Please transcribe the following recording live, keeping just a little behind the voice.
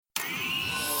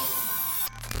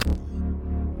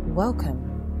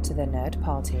Welcome to the Nerd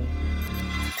Party.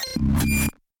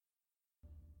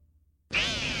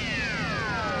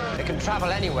 They can travel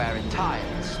anywhere in time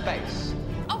and space.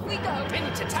 Off we go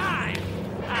into time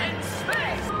and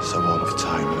space. So all of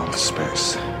time and all of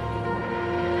space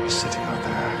is sitting out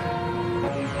there.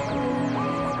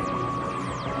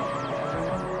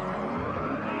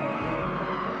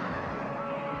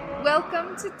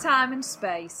 Welcome to Time and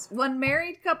Space, one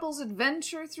married couple's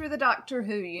adventure through the Doctor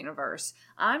Who universe.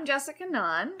 I'm Jessica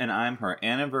Nunn. And I'm her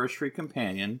anniversary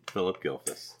companion, Philip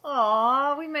Gilfus.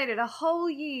 Aw, we made it a whole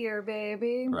year,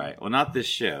 baby. Right. Well, not this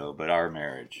show, but our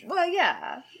marriage. Well,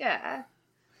 yeah.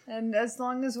 And as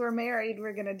long as we're married,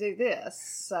 we're going to do this.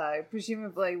 So,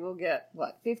 presumably, we'll get,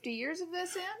 50 years of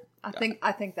this in? I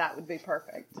think that would be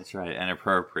perfect. That's right. And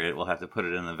appropriate. We'll have to put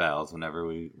it in the vows whenever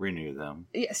we renew them.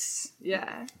 Yes.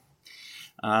 Yeah.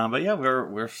 But yeah,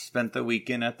 we're spent the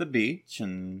weekend at the beach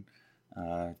and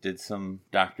did some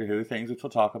Doctor Who things, which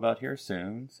we'll talk about here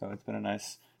soon. So it's been a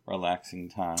nice, relaxing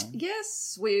time.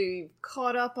 Yes, we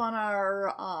caught up on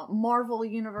our Marvel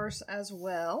universe as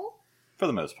well. For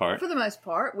the most part.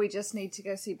 We just need to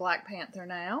go see Black Panther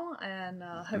now, and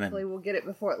hopefully we'll get it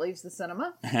before it leaves the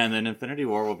cinema. And then Infinity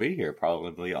War will be here,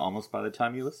 probably almost by the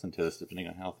time you listen to this, depending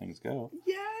on how things go.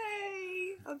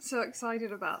 Yay! I'm so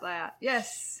excited about that.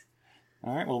 Yes.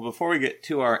 All right, well, before we get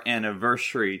to our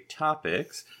anniversary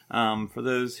topics, for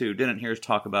those who didn't hear us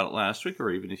talk about it last week, or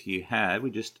even if you had,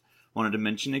 we just wanted to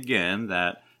mention again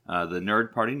that the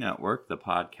Nerd Party Network, the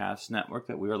podcast network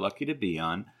that we are lucky to be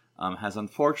on, has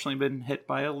unfortunately been hit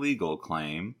by a legal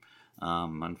claim.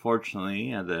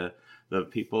 Unfortunately, the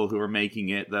people who are making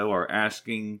it, though, are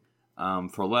asking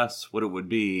for less what it would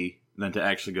be than to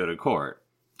actually go to court.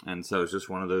 And so it's just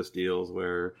one of those deals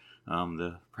where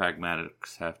the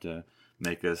pragmatics have to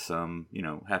make us,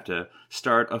 have to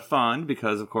start a fund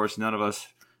because, of course, none of us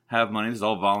have money. It's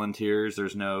all volunteers.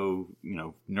 There's no,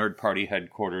 Nerd Party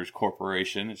Headquarters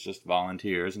Corporation. It's just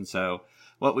volunteers. And so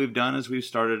what we've done is we've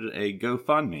started a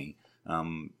GoFundMe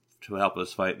to help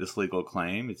us fight this legal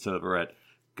claim. It's over at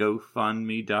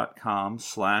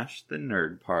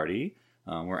gofundme.com/thenerdparty.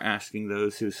 We're asking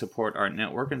those who support our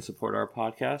network and support our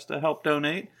podcast to help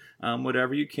donate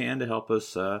whatever you can to help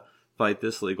us fight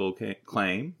this legal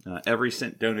claim. Every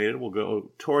cent donated will go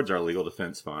towards our legal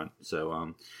defense fund.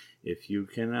 So if you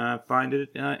can find it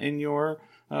in your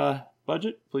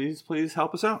budget, please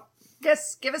help us out.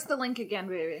 Yes, give us the link again,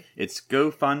 baby. It's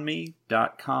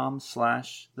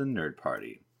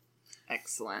gofundme.com/thenerdparty.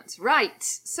 Excellent. Right.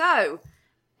 So,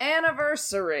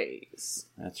 anniversaries.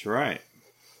 That's right.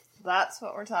 That's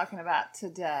what we're talking about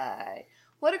today.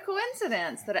 What a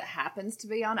coincidence that it happens to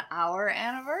be on our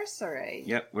anniversary.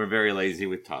 Yep, we're very lazy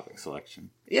with topic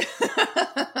selection. Yeah.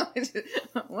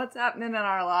 What's happening in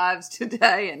our lives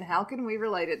today and how can we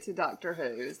relate it to Doctor Who?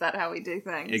 Is that how we do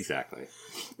things? Exactly.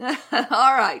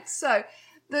 All right, so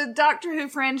the Doctor Who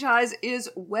franchise is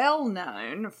well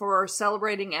known for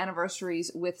celebrating anniversaries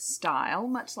with style,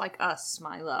 much like us,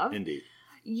 my love. Indeed.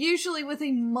 Usually with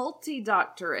a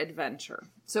multi-Doctor adventure.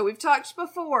 So we've talked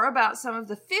before about some of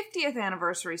the 50th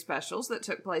anniversary specials that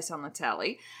took place on the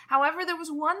telly. However, there was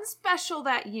one special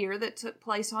that year that took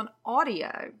place on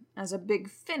audio as a Big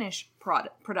Finish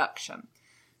production.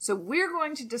 So we're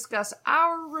going to discuss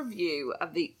our review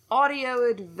of the audio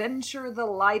adventure The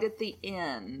Light at the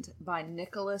End by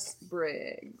Nicholas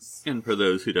Briggs. And for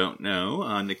those who don't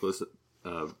know, Nicholas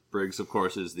Briggs, of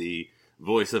course, is the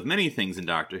voice of many things in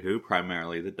Doctor Who,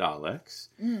 primarily the Daleks.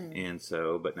 And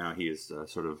so, but now he is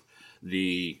sort of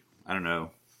the,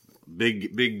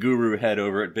 big guru head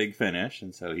over at Big Finish.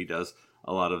 And so he does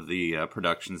a lot of the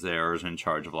productions there, is in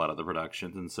charge of a lot of the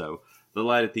productions. And so The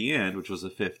Light at the End, which was a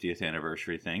 50th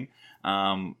anniversary thing,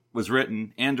 was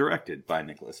written and directed by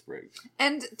Nicholas Briggs.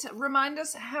 And to remind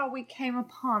us how we came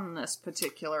upon this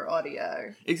particular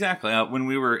audio. Exactly. When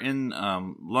we were in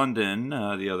London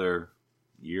the other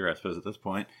year, I suppose, at this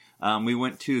point, we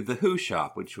went to the Who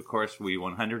Shop, which, of course, we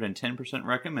 110%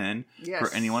 recommend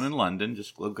for anyone in London.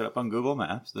 Just look it up on Google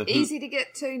Maps. Easy to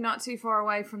get to, not too far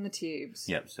away from the tubes.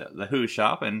 Yep, so the Who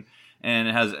Shop, and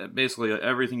it has basically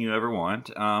everything you ever want.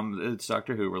 It's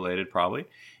Doctor Who related, probably.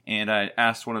 And I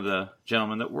asked one of the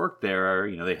gentlemen that worked there,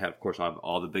 they have, of course,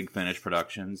 all the Big Finish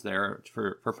productions there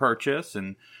for purchase,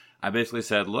 and I basically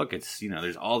said, look, it's,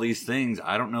 there's all these things.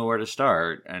 I don't know where to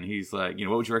start. And he's like,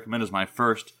 what would you recommend as my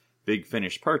first Big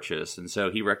Finish purchase? And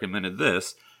so he recommended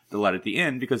this, The Light at the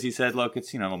End, because he said, look,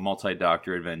 it's, a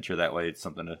multi-Doctor adventure. That way it's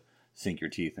something to sink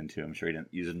your teeth into. I'm sure he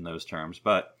didn't use it in those terms.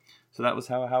 But, so that was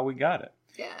how we got it.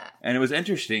 Yeah. And it was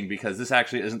interesting because this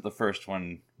actually isn't the first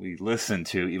one we listened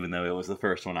to, even though it was the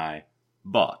first one I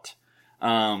bought.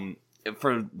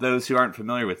 for those who aren't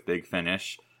familiar with Big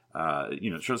Finish,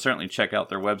 certainly check out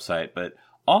their website. But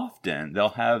often they'll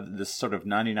have this sort of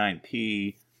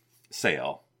 99p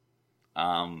sale.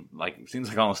 It seems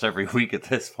like almost every week at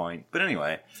this point. But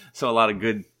anyway, so a lot of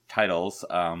good titles.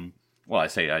 I've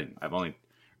only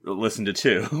listened to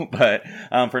 2, but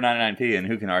for 99p, and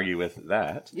who can argue with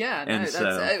that? Yeah,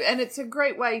 and it's a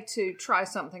great way to try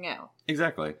something out.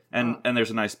 Exactly. And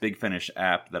there's a nice Big Finish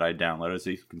app that I downloaded,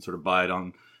 so you can sort of buy it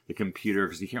on the computer,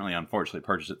 because you can't really, unfortunately,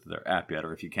 purchase it through their app yet,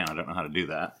 or if you can, I don't know how to do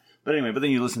that. But anyway,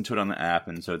 then you listen to it on the app,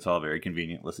 and so it's all very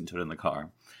convenient. Listen to it in the car.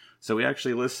 So we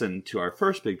actually listened to our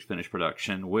first Big Finish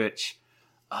production, which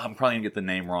I'm probably going to get the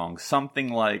name wrong. Something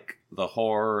like The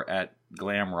Horror at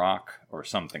Glam Rock or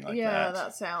something like that. Yeah,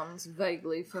 that sounds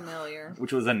vaguely familiar.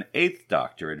 Which was an 8th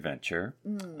Doctor adventure,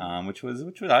 which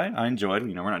I enjoyed.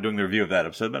 We're not doing the review of that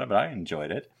episode, but I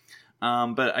enjoyed it.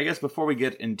 But I guess before we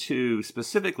get into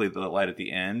specifically The Light at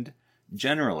the End,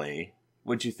 generally,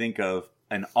 what'd you think of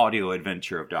an audio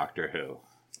adventure of Doctor Who?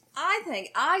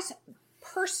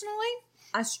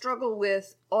 I struggle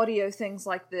with audio things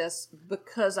like this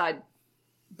because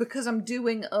I'm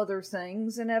doing other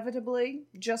things inevitably.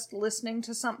 Just listening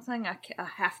to something, I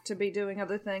have to be doing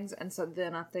other things, and so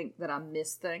then I think that I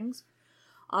miss things.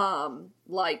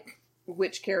 Like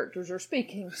which characters are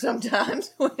speaking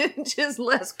sometimes, which is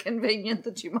less convenient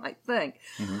than you might think.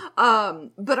 Mm-hmm.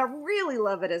 But I really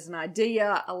love it as an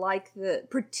idea. I like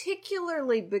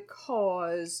particularly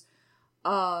because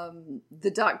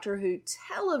the Doctor Who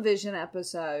television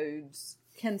episodes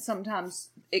can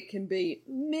be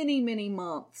many, many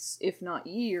months, if not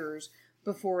years,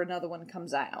 before another one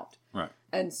comes out. Right.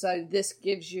 And so this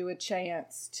gives you a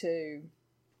chance to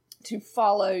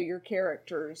follow your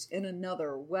characters in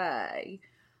another way.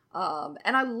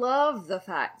 And I love the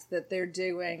fact that they're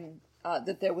doing,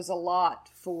 that there was a lot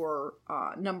for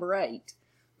number 8,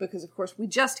 because of course we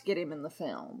just get him in the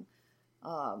film.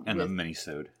 And a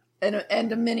mini-sode.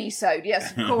 And a mini-sode,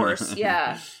 yes, of course,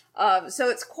 yeah. So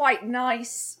it's quite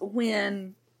nice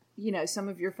when, some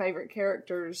of your favorite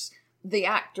characters, the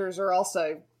actors are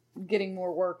also getting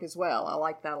more work as well. I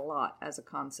like that a lot as a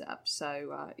concept.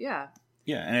 So, yeah.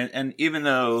 Yeah, and even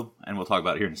though, and we'll talk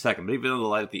about it here in a second, but even though The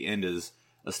Light at the End is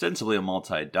ostensibly a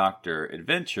multi-Doctor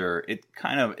adventure, it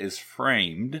kind of is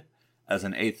framed as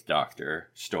an 8th Doctor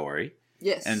story.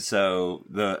 Yes. And so,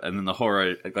 then The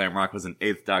Horror at Glam Rock was an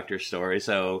 8th Doctor story,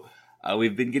 so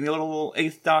we've been getting a little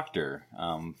 8th Doctor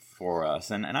for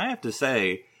us. And I have to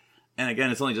say, and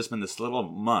again, it's only just been this little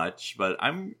much, but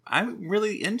I'm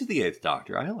really into the 8th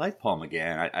Doctor. I like Paul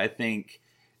McGann. I think,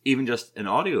 even just in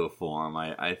audio form,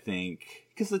 I think,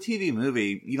 because the TV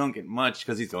movie, you don't get much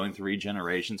because he's going through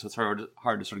regeneration, so it's hard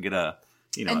to sort of get a,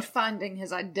 and finding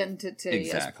his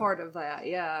identity as part of that,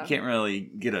 yeah. You can't really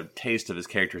get a taste of his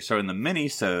character. So in the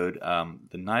mini-sode,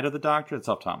 The Night of the Doctor, it's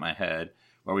off the top of my head,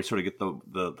 where we sort of get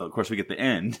of course we get the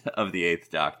end of the 8th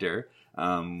Doctor,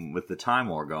 with the Time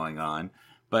War going on.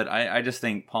 But I just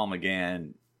think Paul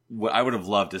McGann, I would have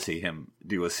loved to see him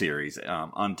do a series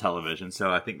on television.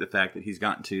 So I think the fact that he's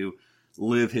gotten to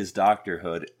live his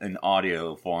doctorhood in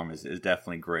audio form is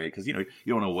definitely great. Because, you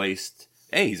don't want to waste...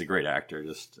 he's a great actor,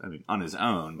 on his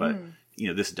own. But,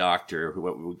 this Doctor,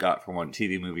 what we got from one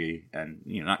TV movie, and,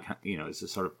 it's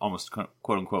just sort of almost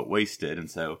quote-unquote wasted. And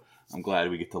so I'm glad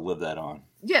we get to live that on.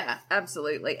 Yeah,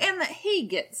 absolutely. And that he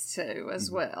gets to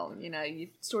as well. You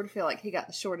sort of feel like he got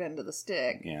the short end of the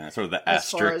stick. Yeah, sort of the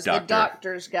asterisk doctor. As far as the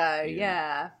doctors go,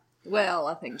 yeah. Well,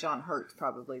 I think John Hurt's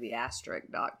probably the asterisk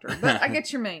doctor. But I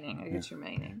get your meaning.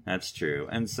 That's true.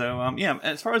 And so,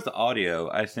 as far as the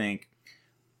audio, I think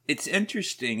it's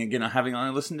interesting, again, having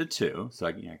only listened to 2, so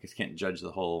I just can't judge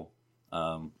the whole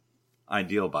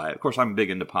ideal by it. Of course, I'm big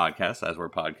into podcasts, as we're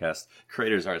podcast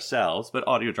creators ourselves, but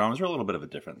audio dramas are a little bit of a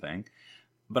different thing.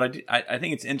 But I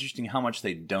think it's interesting how much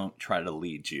they don't try to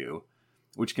lead you,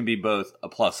 which can be both a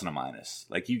plus and a minus.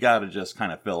 Like, you got to just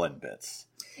kind of fill in bits.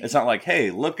 It's not like,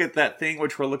 hey, look at that thing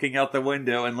which we're looking out the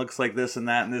window and looks like this and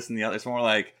that and this and the other. It's more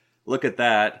like, look at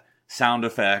that, sound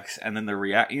effects, and then the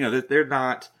react. They're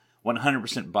not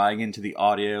 100% buying into the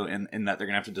audio and that they're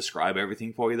going to have to describe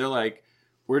everything for you. They're like,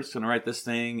 we're just going to write this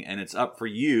thing, and it's up for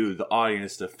you, the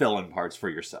audience, to fill in parts for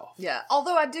yourself. Yeah,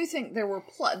 although I do think there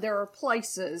are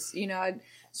places, I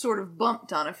sort of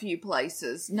bumped on a few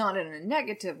places, not in a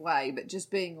negative way, but just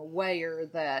being aware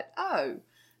that,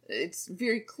 it's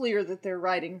very clear that they're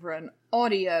writing for an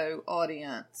audio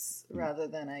audience rather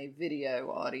than a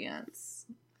video audience.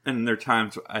 And there are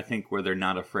times, I think, where they're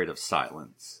not afraid of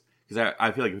silence. Because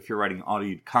I feel like if you're writing audio,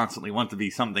 you constantly want to be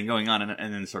something going on,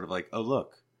 and then sort of like, oh,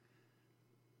 look.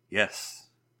 Yes.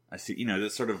 I see,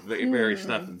 this sort of very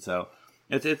stuff. And so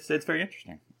it's very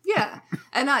interesting. Yeah,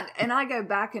 and I go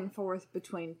back and forth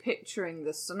between picturing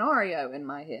the scenario in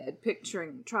my head,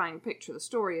 trying to picture the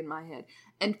story in my head,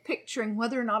 and picturing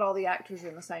whether or not all the actors are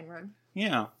in the same room.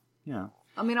 Yeah.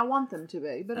 I mean, I want them to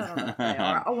be, but I don't know if they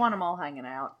are. I want them all hanging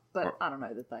out, but I don't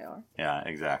know that they are. Yeah,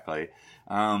 exactly.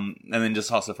 And then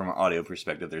just also from an audio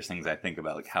perspective, there's things I think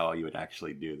about, like how you would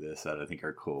actually do this that I think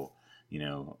are cool,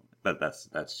 but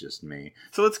that's just me.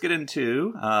 So let's get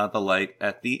into the light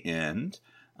at the end.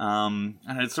 And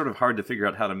it's sort of hard to figure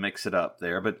out how to mix it up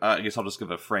there, but I guess I'll just give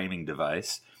a framing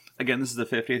device. Again, this is the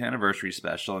 50th anniversary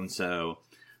special, and so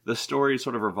the story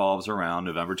sort of revolves around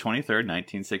November 23rd,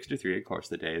 1963, of course,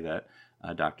 the day that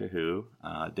Doctor Who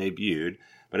debuted.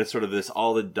 But it's sort of this,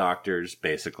 all the doctors,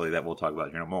 basically, that we'll talk about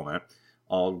here in a moment,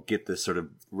 all get this sort of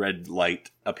red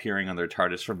light appearing on their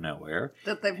TARDIS from nowhere.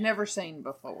 That they've never seen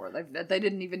before. They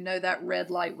didn't even know that red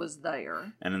light was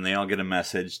there. And then they all get a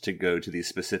message to go to these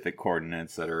specific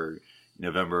coordinates that are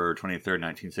November 23rd,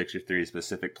 1963,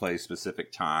 specific place,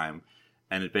 specific time.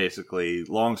 And it basically,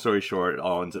 long story short, it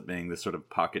all ends up being this sort of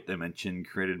pocket dimension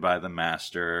created by the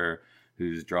Master,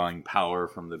 who's drawing power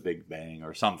from the Big Bang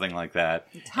or something like that.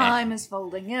 Time is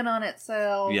folding in on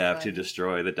itself. Yeah, to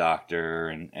destroy the Doctor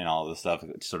and all this stuff.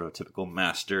 It's sort of a typical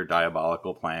Master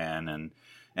diabolical plan,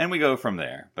 and we go from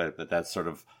there. But that's sort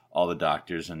of all the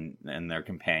Doctors and their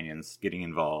companions getting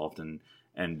involved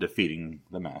and defeating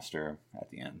the Master at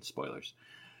the end. Spoilers.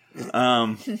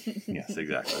 Yes,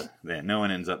 exactly. No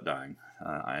one ends up dying.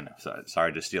 I know.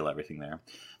 Sorry to steal everything there.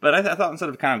 But I thought instead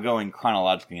of kind of going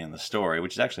chronologically in the story,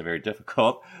 which is actually very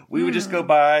difficult, we would just go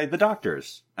by the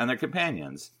Doctors and their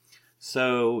companions.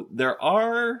 So there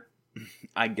are,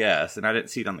 I guess, and I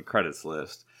didn't see it on the credits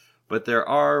list, but there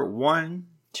are 1,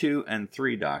 2, and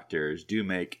 3 Doctors do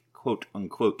make, quote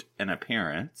unquote, an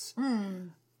appearance.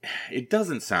 It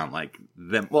doesn't sound like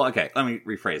them. Well, okay, let me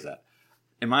rephrase that.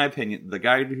 In my opinion, the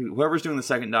guy whoever's doing the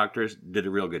second Doctor did a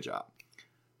real good job.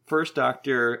 First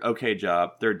Doctor, okay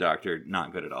job. Third Doctor,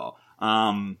 not good at all.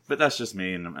 But that's just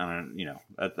me, and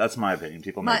that's my opinion.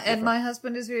 People my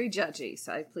husband is very judgy,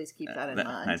 so please keep that in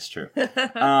mind. That's true.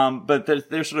 But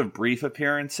there's sort of brief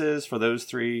appearances for those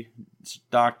 3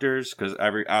 Doctors, because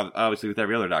obviously with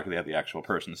every other Doctor, they have the actual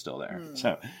person still there.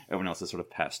 So everyone else is sort of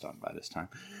passed on by this time.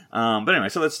 But anyway,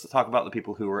 so let's talk about the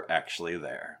people who were actually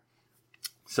there.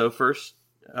 So first,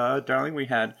 darling, we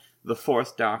had the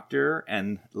 4th Doctor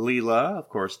and Leela, of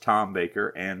course, Tom Baker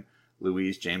and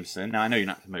Louise Jameson. Now, I know you're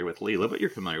not familiar with Leela, but you're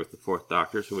familiar with the 4th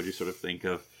Doctor, so what do you sort of think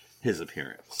of his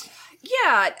appearance?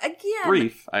 Yeah, again...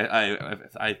 Brief,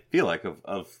 I feel like,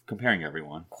 of comparing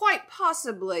everyone. Quite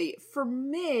possibly. For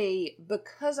me,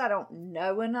 because I don't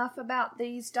know enough about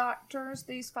these 5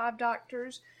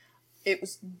 Doctors, it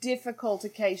was difficult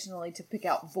occasionally to pick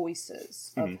out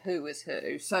voices of who is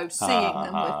who. So seeing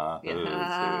them with...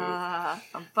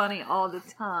 I'm funny all the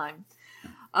time.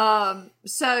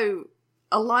 So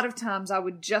a lot of times I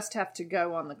would just have to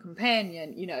go on the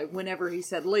companion. Whenever he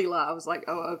said Leela, I was like,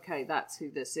 oh, okay, that's who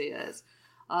this is.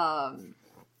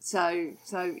 So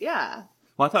yeah.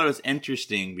 Well, I thought it was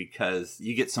interesting because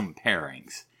you get some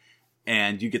pairings.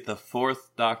 And you get the 4th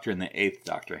Doctor and the 8th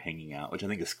Doctor hanging out, which I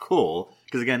think is cool.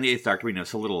 Because again, the 8th Doctor we know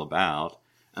so little about.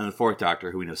 And the 4th Doctor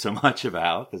who we know so much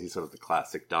about. Because he's sort of the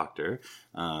classic Doctor,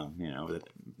 that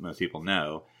most people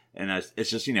know. And it's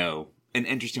just, an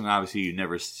interesting one, obviously, you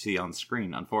never see on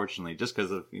screen, unfortunately. Just because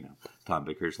of, Tom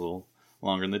Baker's a little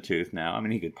longer in the tooth now. I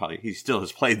mean, he still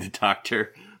has played the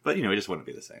Doctor. But, it just wouldn't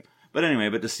be the same. But anyway,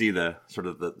 to see the sort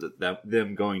of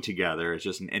them going together is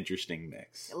just an interesting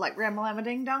mix. Like Ram-a-Lam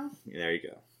Ding Dong? There you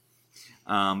go.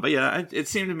 But yeah, it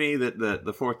seemed to me that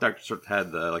the 4th Doctor sort of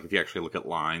had if you actually look at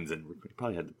lines, and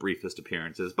probably had the briefest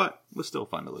appearances, but was still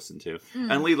fun to listen to.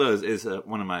 And Leela is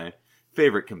one of my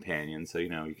favorite companions, so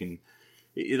you can.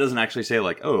 It doesn't actually say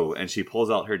oh, and she pulls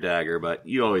out her dagger, but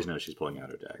you always know she's pulling out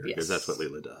her dagger because that's what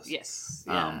Leela does. Yes.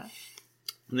 Yeah.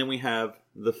 And then we have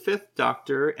the 5th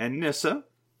Doctor and Nyssa.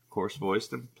 Of course,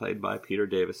 voiced and played by Peter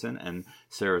Davison and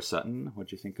Sarah Sutton. What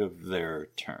do you think of their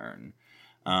turn?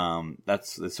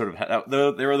 That's sort of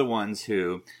they were the ones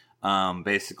who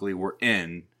basically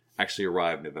actually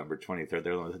arrived November 23rd.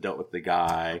 They're the ones who dealt with the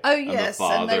guy. Oh yes, and the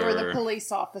father. And they were the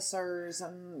police officers,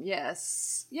 and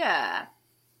yes, yeah,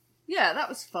 that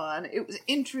was fun. It was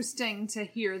interesting to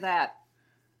hear that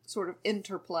sort of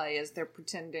interplay as they're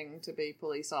pretending to be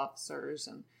police officers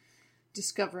and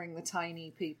discovering the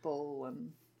tiny people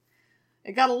and.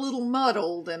 It got a little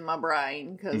muddled in my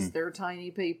brain because they're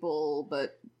tiny people,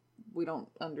 but we don't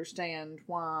understand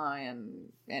why.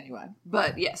 And anyway,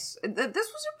 but yes, this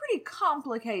was a pretty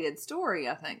complicated story,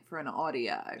 I think, for an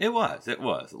audio. It was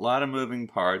a lot of moving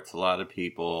parts, a lot of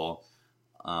people.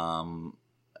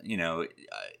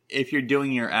 if you're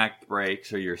doing your act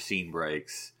breaks or your scene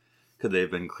breaks, could they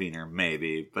have been cleaner?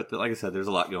 Maybe. But like I said, there's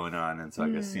a lot going on, and so I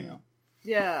guess,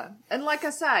 Yeah, and like I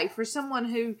say, for someone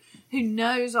who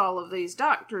knows all of these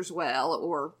doctors well,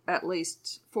 or at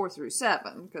least 4 through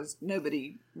 7, because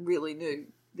nobody really knew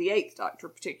the 8th Doctor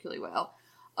particularly well,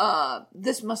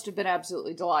 this must have been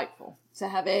absolutely delightful to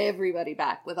have everybody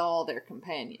back with all their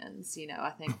companions.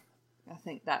 I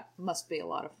think that must be a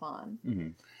lot of fun. Mm-hmm.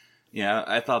 Yeah,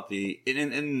 I thought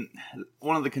in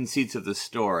one of the conceits of the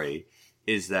story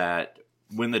is that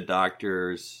when the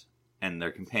Doctors and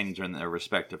their companions are in their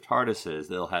respective TARDISes,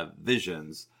 they'll have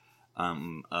visions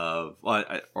or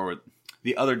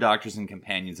the other Doctors and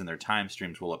companions in their time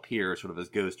streams will appear sort of as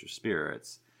ghosts or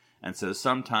spirits. And so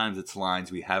sometimes it's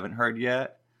lines we haven't heard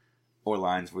yet, or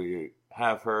lines we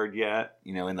have heard yet,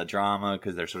 in the drama,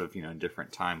 because they're sort of, in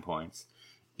different time points.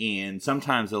 And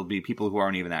sometimes there'll be people who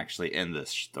aren't even actually in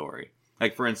this story.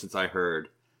 Like, for instance, I heard,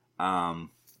 some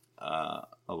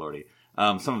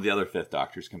of the other 5th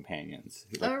Doctor's companions.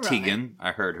 Like right. Tegan,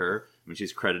 I heard her, when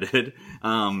she's credited,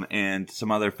 and some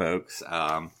other folks.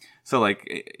 So,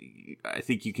 like, I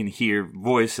think you can hear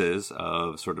voices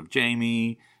of sort of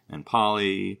Jamie and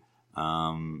Polly,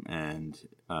 and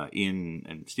Ian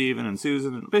and Stephen and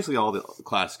Susan, and basically all the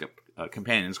classic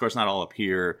companions. Of course, not all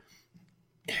appear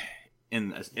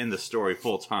in the story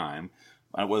full time.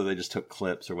 Whether they just took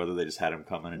clips or whether they just had them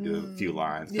come in and do a few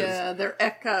lines. Yeah, they're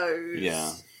echoes.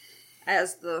 Yeah.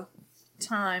 As the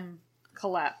time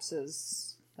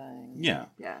collapses thing. Yeah.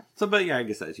 Yeah. So, but yeah, I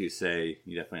guess as you say,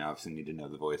 you definitely obviously need to know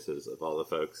the voices of all the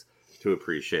folks to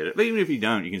appreciate it. But even if you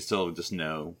don't, you can still just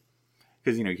know.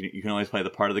 Because, you can always play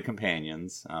the part of the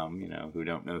companions, who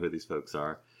don't know who these folks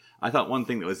are. I thought one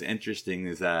thing that was interesting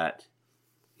is that,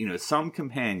 some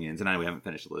companions, and I know we haven't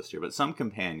finished the list here, but some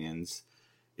companions,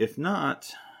 if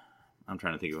not, I'm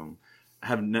trying to think of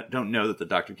them, don't know that the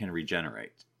Doctor can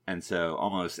regenerate. And so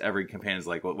almost every companion is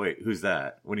like, well, wait, who's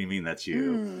that? What do you mean that's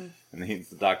you? And the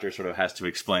Doctor sort of has to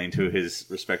explain to his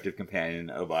respective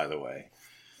companion, oh, by the way.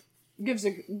 Gives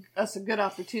us a good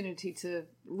opportunity to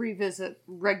revisit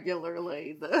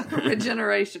regularly the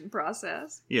regeneration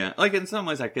process. Yeah, like in some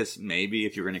ways, I guess maybe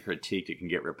if you're going to critique, it can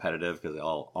get repetitive because they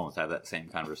all almost have that same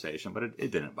conversation, but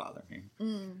it didn't bother me.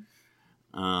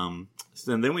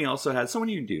 So then we also had someone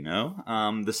you do know,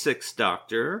 the 6th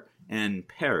Doctor and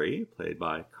Perry, played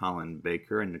by Colin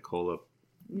Baker and Nicola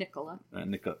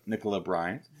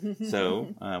Bryant.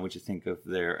 So, what'd you think of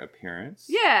their appearance?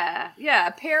 Yeah.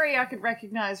 Perry I could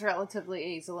recognize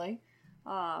relatively easily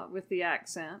with the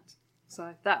accent.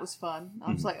 So that was fun.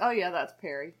 I was like, oh yeah, that's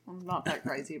Perry. I'm not that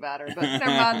crazy about her, but never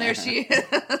mind, there she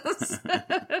is.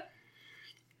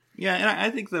 Yeah, and I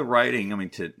think the writing,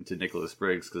 to Nicholas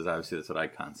Briggs, because obviously that's what I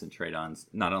concentrate on,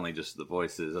 not only just the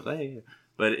voices of,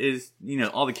 but is,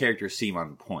 all the characters seem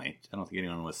on point. I don't think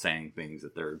anyone was saying things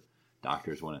that their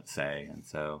Doctors wouldn't say, and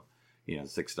so, the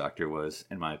 6th Doctor was,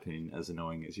 in my opinion, as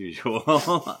annoying as usual.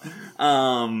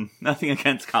 Nothing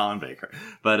against Colin Baker,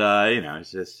 but,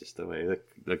 it's just the way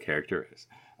the character is.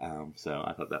 So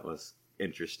I thought that was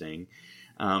interesting.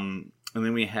 And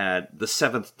then we had the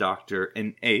 7th Doctor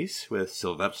and Ace with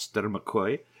Sylvester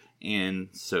McCoy and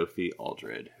Sophie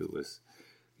Aldred, who was,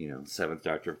 7th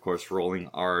Doctor, of course, rolling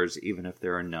R's, even if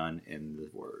there are none in the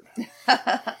word.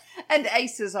 And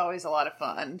Ace is always a lot of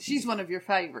fun. She's one of your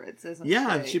favorites, isn't she?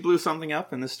 Yeah, she blew something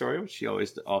up in the story, which she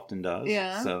often does.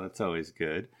 Yeah. So that's always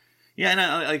good. Yeah,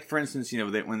 and like, for instance,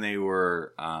 when they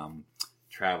were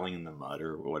traveling in the mud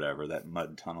or whatever, that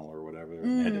mud tunnel or whatever.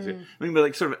 But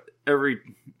like sort of every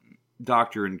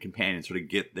Doctor and companion sort of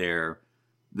get their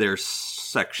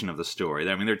section of the story.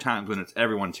 There are times when it's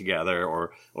everyone together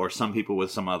or some people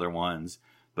with some other ones,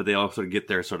 but they all sort of get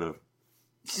their sort of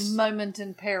moment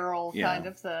in peril kind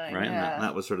of thing. Right? Yeah. And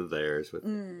that was sort of theirs with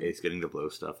Ace getting to blow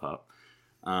stuff up.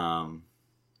 But I'm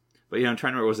trying to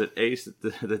remember, was it Ace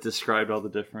that described all the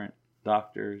different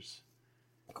Doctors?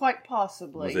 Quite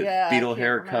possibly, was it yeah. Beetle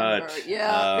haircut? Remember.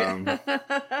 Yeah.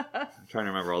 I'm trying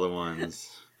to remember all the ones.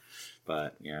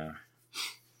 But, yeah.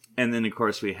 And then, of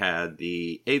course, we had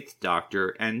the 8th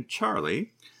Doctor and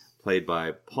Charlie, played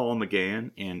by Paul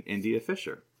McGann and India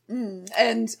Fisher.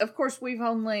 And, of course, we've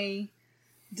only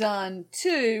done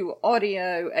 2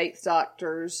 audio 8th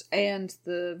Doctors and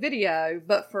the video,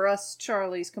 but for us,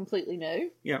 Charlie's completely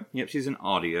new. Yep, she's an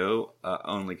audio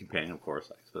only companion, of course,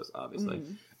 I suppose, obviously.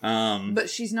 But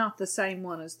she's not the same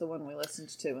one as the one we listened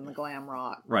to in the Glam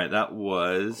Rock. Right, that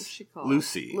was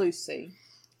Lucy. Lucy.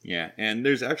 Yeah, and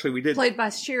there's actually, we did... Played by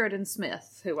Sheridan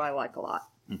Smith, who I like a lot.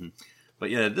 Mm-hmm. But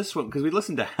yeah, this one, because we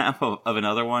listened to half of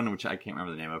another one, which I can't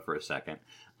remember the name of for a second.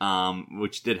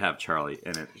 which did have Charlie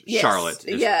in it. Yes. Charlotte.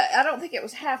 I don't think it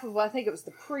was half of. I think it was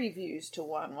the previews to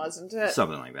one, wasn't it?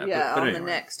 Something like that. Yeah, but on anyway. the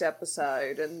next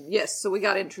episode, and yes, so we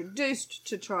got introduced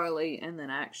to Charlie, and then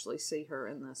actually see her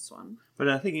in this one. But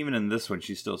I think even in this one,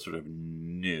 she's still sort of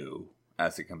new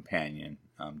as a companion,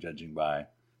 judging by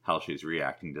how she's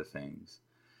reacting to things.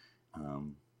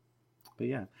 But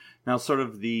yeah. Now, sort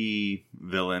of the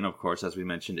villain, of course, as we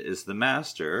mentioned, is the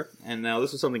Master. And now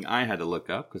this is something I had to look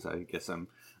up, because I guess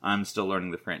I'm still learning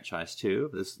the franchise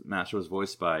too. This Master was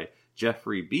voiced by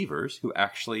Jeffrey Beavers, who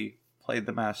actually played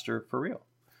the Master for real.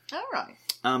 All right.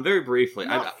 Very briefly.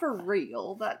 Not for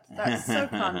real. That's so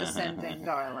condescending,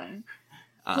 darling.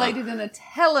 Played it in a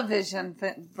television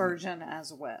version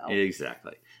as well.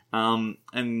 Exactly.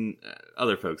 And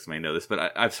other folks may know this,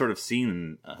 but I've sort of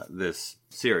seen this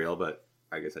serial, but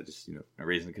I guess I just, no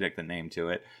reason to connect the name to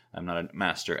it. I'm not a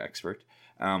Master expert.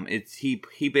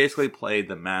 He basically played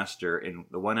the Master in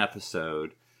the one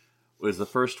episode. It was the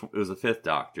fifth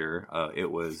Doctor. It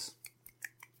was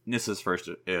Nissa's first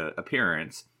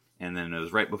appearance, and then it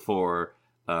was right before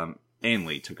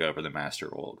Ainley took over the Master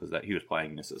role, because he was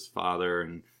playing Nissa's father,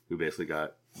 and who basically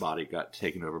got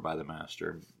taken over by the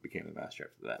Master and became the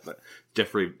Master after that. But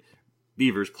Jeffrey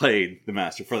Beavers played the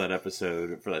Master for that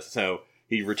episode. So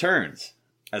he returns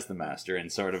as the Master,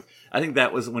 and sort of, I think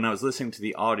that was when I was listening to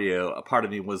the audio, a part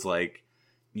of me was like,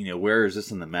 where is this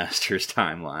in the Master's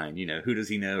timeline? Who does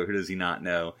he know? Who does he not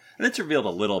know? And it's revealed a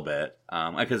little bit,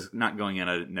 because not going in,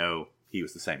 I didn't know he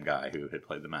was the same guy who had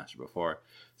played the Master before.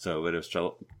 So it was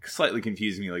slightly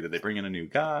confusing me, like, did they bring in a new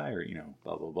guy, or,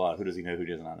 blah, blah, blah. Who does he know? Who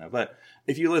does not know? But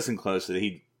if you listen closely,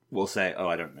 he will say, oh,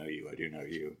 I don't know you. I do know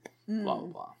you. Blah, blah,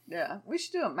 blah. Yeah. We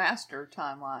should do a Master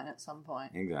timeline at some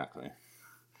point. Exactly.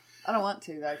 I don't want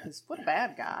to, though, because what a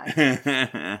bad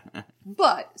guy.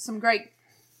 But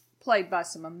played by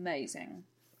some amazing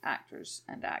actors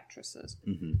and actresses.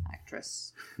 Mm-hmm.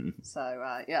 Actress.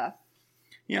 So, yeah.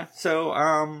 Yeah, so,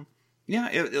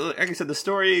 like I said, the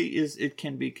story it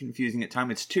can be confusing at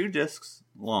times. It's 2 discs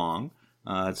long.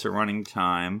 It's a running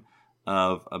time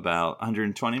of about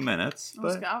 120 minutes.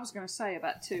 I was going to say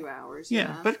about 2 hours.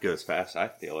 Yeah, but it goes fast, I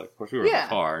feel like. Of course, we were in a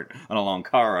car on a long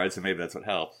car ride, so maybe that's what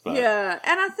helps. But. Yeah,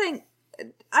 and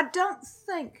I don't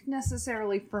think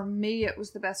necessarily for me it was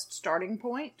the best starting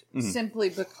point, simply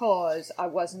because I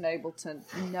wasn't able to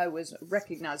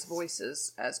recognize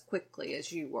voices as quickly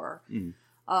as you were.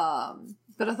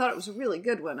 But I thought it was a really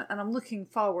good one, and I'm looking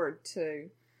forward to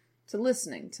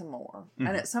listening to more. And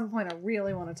at some point I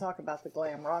really want to talk about the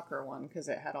glam rocker one, because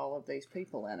it had all of these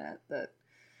people in it that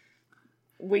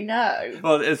we know.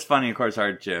 Well, it's funny, of course,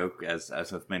 our joke,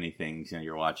 as with many things,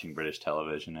 you're watching British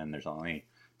television and there's only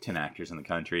 10 actors in the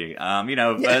country,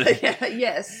 but,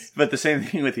 yes. But the same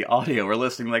thing with the audio, we're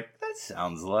listening like, that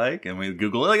sounds like, and we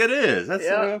Google it like it is. That's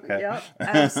okay. Yep,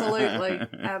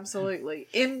 absolutely.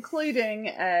 Including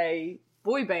a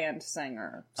boy band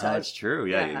singer. So, that's true.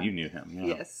 Yeah, you knew him. Yeah.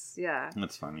 Yes, yeah.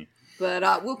 That's funny.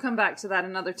 But we'll come back to that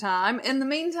another time. In the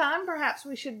meantime, perhaps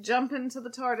we should jump into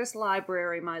the TARDIS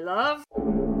library, my love.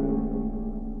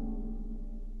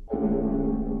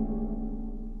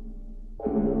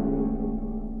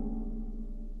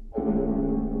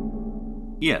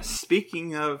 Yes,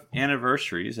 speaking of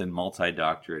anniversaries and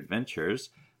multi-Doctor adventures,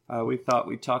 we thought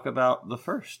we'd talk about the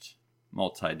first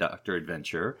multi-Doctor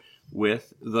adventure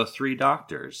with the 3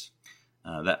 Doctors.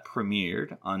 That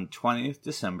premiered on 20th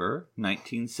December,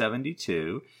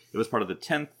 1972. It was part of the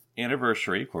 10th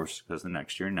anniversary, of course, because the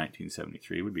next year,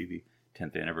 1973, would be the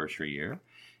 10th anniversary year.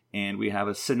 And we have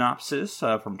a synopsis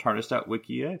from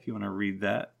TARDIS.wikia, if you want to read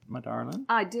that, my darling.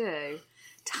 I do.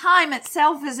 Time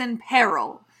itself is in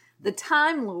peril. The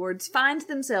Time Lords find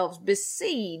themselves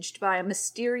besieged by a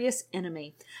mysterious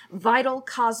enemy. Vital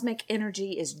cosmic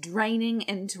energy is draining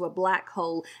into a black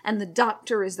hole, and the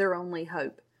Doctor is their only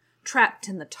hope. Trapped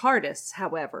in the TARDIS,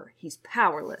 however, he's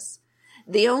powerless.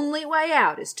 The only way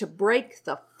out is to break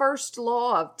the first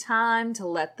law of time to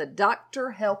let the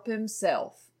Doctor help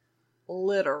himself.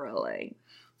 Literally.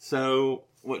 So,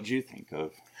 what do you think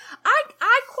of?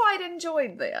 I quite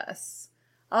enjoyed this.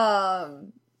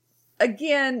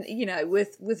 Again,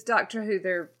 with Doctor Who,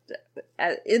 they're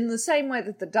in the same way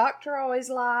that the Doctor always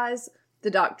lies,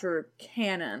 the Doctor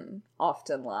canon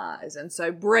often lies. And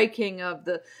so breaking of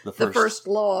the first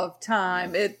law of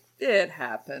time, it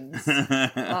happens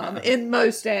in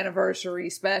most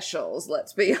anniversary specials,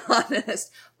 let's be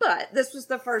honest. But this was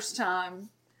the first time.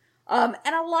 And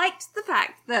I liked the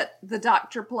fact that the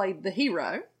Doctor played the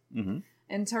hero. Mm-hmm.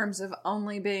 In terms of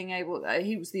only being able,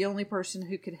 he was the only person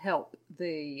who could help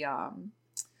the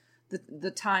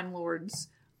Time Lords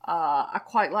I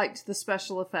quite liked the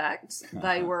special effects.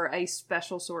 They were a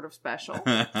special sort of special.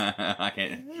 I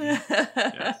can't.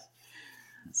 Yes.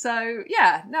 So,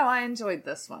 yeah, no, I enjoyed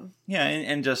this one. Yeah,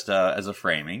 and just as a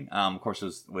framing, of course, it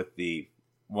was with the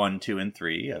 1, 2, and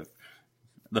 3 of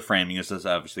the framing is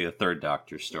obviously a third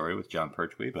Doctor story with John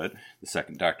Pertwee, but the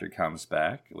second Doctor comes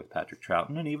back with Patrick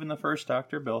Troughton, and even the first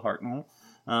Doctor, Bill Hartnell,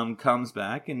 comes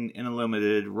back in a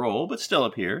limited role, but still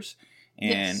appears.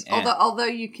 Yes, although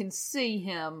you can see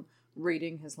him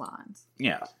reading his lines.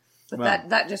 Yeah. But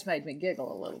that just made me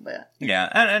giggle a little bit. Yeah,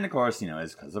 and of course,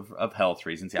 it's because of health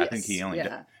reasons. I think he only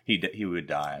he would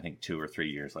die, I think, 2 or 3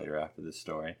 years later after this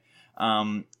story.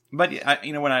 But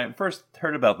when I first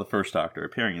heard about the first Doctor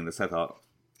appearing in this, I thought,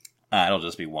 it'll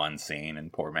just be one scene,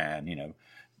 and poor man,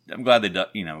 I'm glad they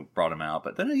brought him out.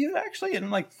 But then he was actually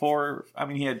in like 4. I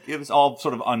mean, it was all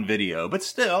sort of on video, but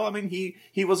still, I mean,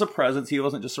 he was a presence. He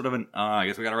wasn't just sort of I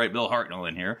guess we got to write Bill Hartnell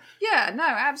in here. Yeah, no,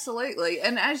 absolutely.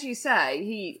 And as you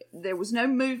say, there was no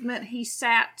movement. He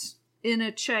sat in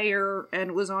a chair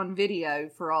and was on video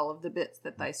for all of the bits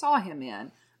that they saw him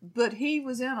in. But he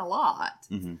was in a lot.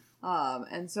 Mm-hmm.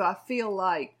 And so I feel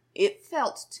like it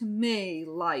felt to me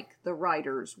like the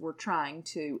writers were trying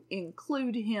to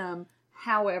include him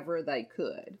however they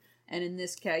could. And in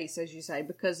this case, as you say,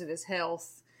 because of his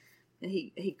health,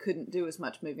 he couldn't do as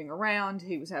much moving around.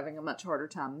 He was having a much harder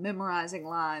time memorizing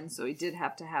lines, so he did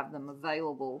have to have them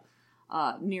available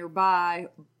nearby.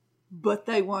 But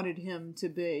they wanted him to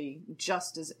be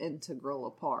just as integral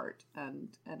a part, and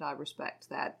I respect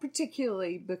that,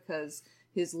 particularly because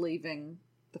his leaving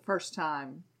the first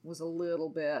time was a little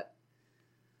bit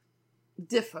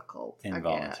difficult,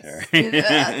 involuntary. I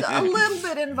guess. A little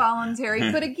bit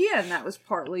involuntary, but again, that was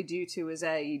partly due to his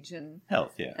age and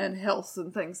health, and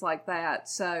things like that.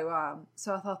 So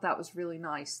I thought that was really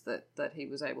nice that he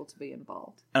was able to be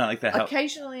involved. And I like that.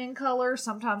 Occasionally in color,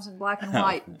 sometimes in black and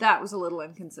white. That was a little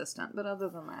inconsistent, but other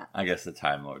than that, I guess the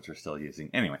Time Lords are still using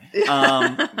anyway.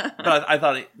 But I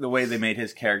thought the way they made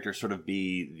his character sort of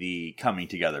be the coming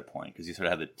together point, because you sort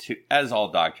of have the two, as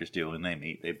all Doctors do when they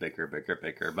meet, they bicker,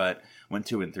 but when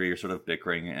 2 and 3 are sort of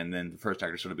bickering, and then the first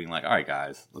Doctor sort of being like, all right,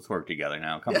 guys, let's work together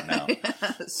now. Come on now.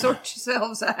 Sort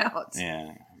yourselves out.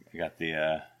 Yeah. You got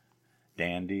the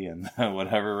Dandy and the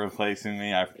whatever replacing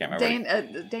me. I can't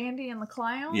remember. Dandy and the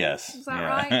Clown? Yes. Is that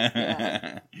right?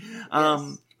 Yeah.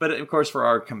 Yes. But of course, for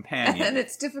our companion. And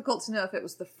it's difficult to know if it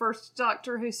was the first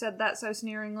Doctor who said that so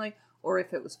sneeringly, or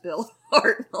if it was Bill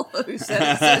Hartnell who said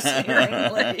it so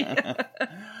sneeringly.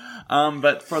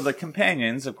 But for the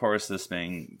companions, of course, this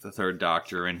being the third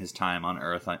Doctor in his time on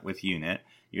Earth with UNIT,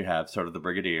 you have sort of the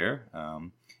Brigadier,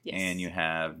 and you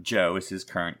have Joe as his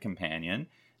current companion,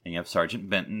 and you have Sergeant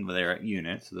Benton there at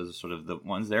UNIT, so those are sort of the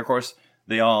ones there. Of course,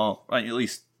 they all, at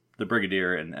least the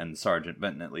Brigadier and Sergeant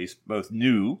Benton at least, both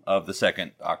knew of the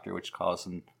second Doctor, which caused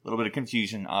some little bit of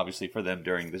confusion, obviously, for them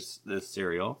during this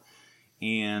serial.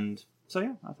 And so,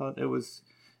 yeah, I thought it was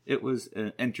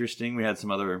interesting. We had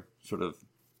some other sort of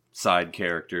side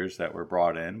characters that were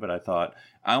brought in, but I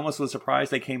almost was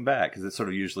surprised they came back, because it's sort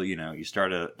of usually, you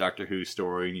start a Doctor Who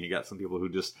story and you got some people who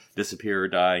just disappear or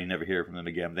die, you never hear from them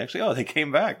again. But they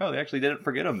came back. They actually didn't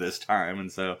forget them this time,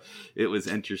 and so it was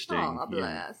interesting. Oh,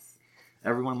 bless.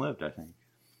 Everyone lived, I think.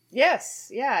 Yes,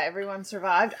 yeah, everyone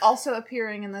survived. Also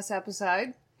appearing in this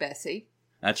episode, Bessie.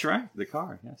 That's right, the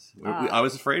car, yes. I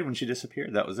was afraid when she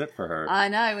disappeared. That was it for her. I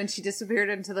know, when she disappeared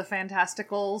into the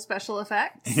fantastical special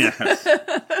effects. Yes.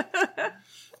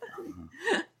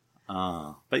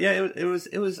 But yeah, it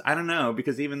was, I don't know,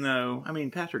 because even though,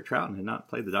 Patrick Troughton had not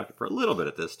played the Doctor for a little bit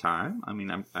at this time. I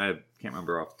can't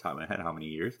remember off the top of my head how many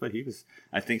years, but he was,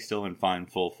 I think, still in fine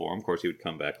full form. Of course, he would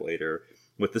come back later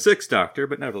with the sixth Doctor,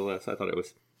 but nevertheless, I thought it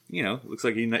was, it looks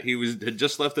like he had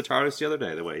just left the TARDIS the other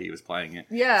day, the way he was playing it.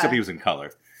 Yeah. Except he was in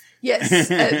color. Yes,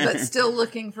 but still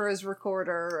looking for his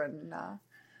recorder. And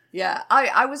yeah,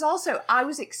 I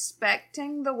was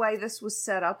expecting the way this was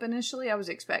set up initially. I was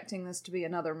expecting this to be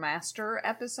another Master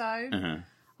episode.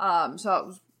 Uh-huh. So I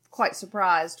was quite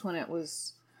surprised when it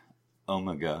was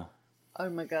Omega.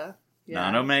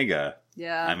 Yeah. Not Omega.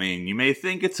 Yeah. You may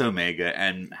think it's Omega,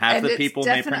 and half the people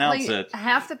may pronounce it.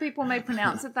 Half the people may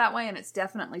pronounce it that way, and it's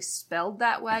definitely spelled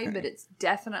that way, but it's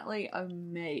definitely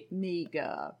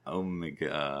Omega.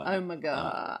 Omega. Yeah.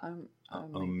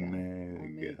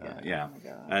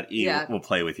 Omega. That E will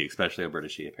play with you, especially a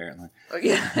British E, apparently. Oh,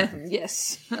 yeah.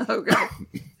 Yes. Okay.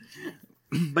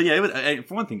 But yeah, it was,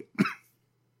 for one thing,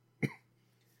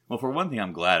 Well, for one thing,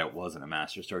 I'm glad it wasn't a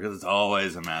master story, because it's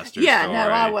always a master Yeah, story. no,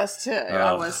 I was too.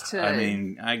 I was too. I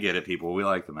mean, I get it, people. We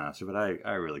like the master, but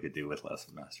I really could do with less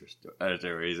of master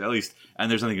stories. At least, and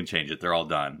there's nothing can change it. They're all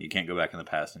done. You can't go back in the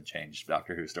past and change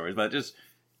Doctor Who stories, but just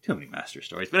too many master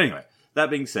stories. But anyway, that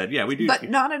being said, yeah, we do. But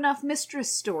not enough mistress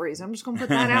stories. I'm just going to put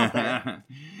that out there.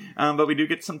 But we do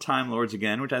get some Time Lords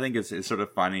again, which I think is sort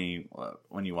of funny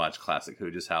when you watch Classic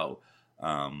Who, just how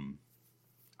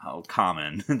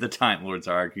common the Time Lords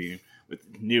are with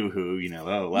New Who,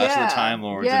 Last of the Time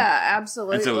Lords. Yeah,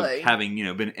 absolutely. And so having,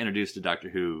 been introduced to Doctor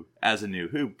Who as a New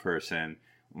Who person,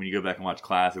 when you go back and watch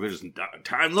Classic, there's just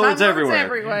Time Lords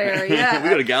everywhere. Yeah. We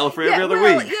go to Gallifrey every other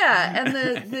week. Yeah, and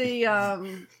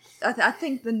I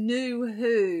think the New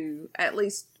Who, at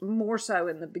least more so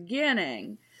in the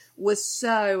beginning, was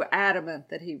so adamant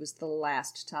that he was the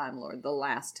last Time Lord, the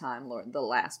last Time Lord, the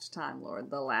last Time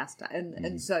Lord, the last time.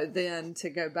 And so then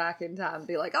to go back in time and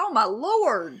be like, oh my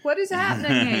Lord, what is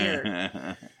happening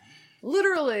here?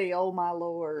 Literally, oh my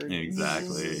Lord.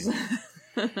 Exactly.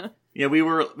 Yeah, we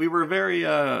were very,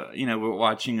 we were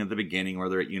watching at the beginning where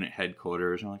they're at unit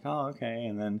headquarters. And we're like, oh, okay.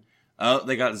 And then,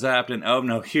 they got zapped and, oh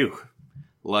no, phew.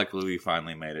 Luckily, we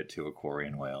finally made it to a quarry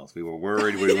in Wales. We were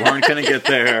worried we weren't going to get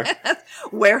there.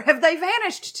 Where have they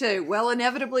vanished to? Well,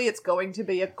 inevitably, it's going to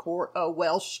be a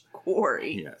Welsh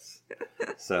quarry. Yes.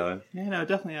 So,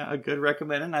 definitely a good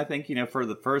recommend. And I think, for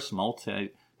the first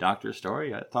multi-Doctor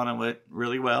story, I thought it went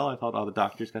really well. I thought all the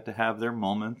Doctors got to have their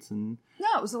moments. And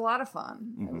no, it was a lot of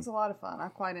fun. Mm-hmm. It was a lot of fun. I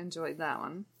quite enjoyed that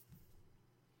one.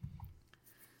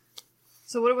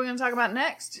 So what are we going to talk about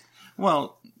next?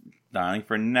 Well, darling,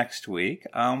 for next week,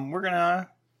 we're going to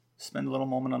spend a little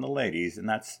moment on the ladies, and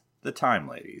that's the Time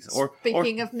Ladies.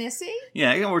 Speaking of Missy?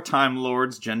 Yeah, or Time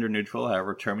Lords, gender neutral,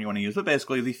 however term you want to use, but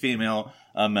basically the female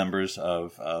members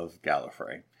of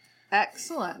Gallifrey.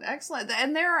 Excellent.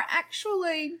 And there are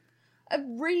actually a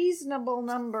reasonable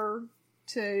number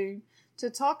to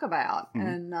talk about,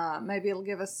 mm-hmm. and maybe it'll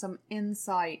give us some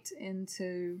insight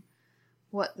into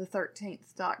what the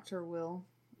 13th Doctor will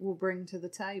bring to the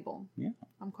table. Yeah.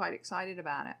 I'm quite excited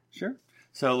about it. Sure.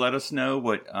 So let us know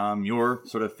what your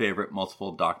sort of favorite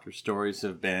multiple Doctor stories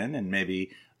have been, and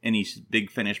maybe any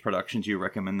Big Finish productions you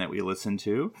recommend that we listen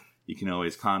to. You can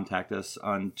always contact us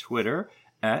on Twitter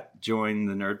at Join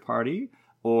the Nerd Party,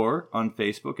 or on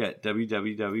Facebook at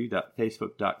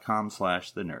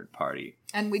www.facebook.com/The Nerd Party.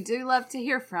 And we do love to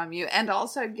hear from you, and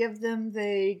also give them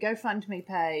the GoFundMe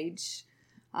page.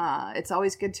 It's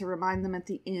always good to remind them at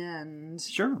the end.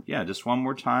 Sure. Yeah, just one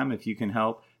more time. If you can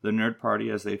help the Nerd Party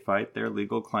as they fight their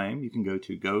legal claim, you can go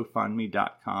to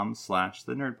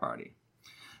gofundme.com/The Nerd Party.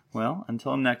 Well,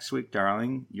 until next week,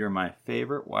 darling, you're my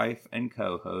favorite wife and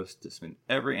co-host to spend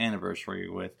every anniversary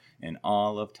with in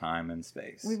all of time and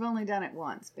space. We've only done it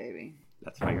once, baby.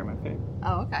 That's why you're my favorite.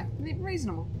 Oh, okay.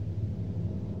 Reasonable.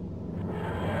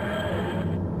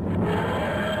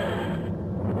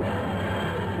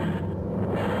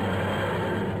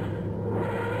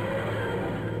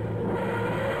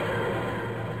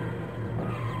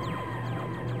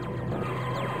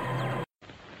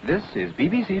 This is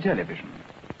BBC Television.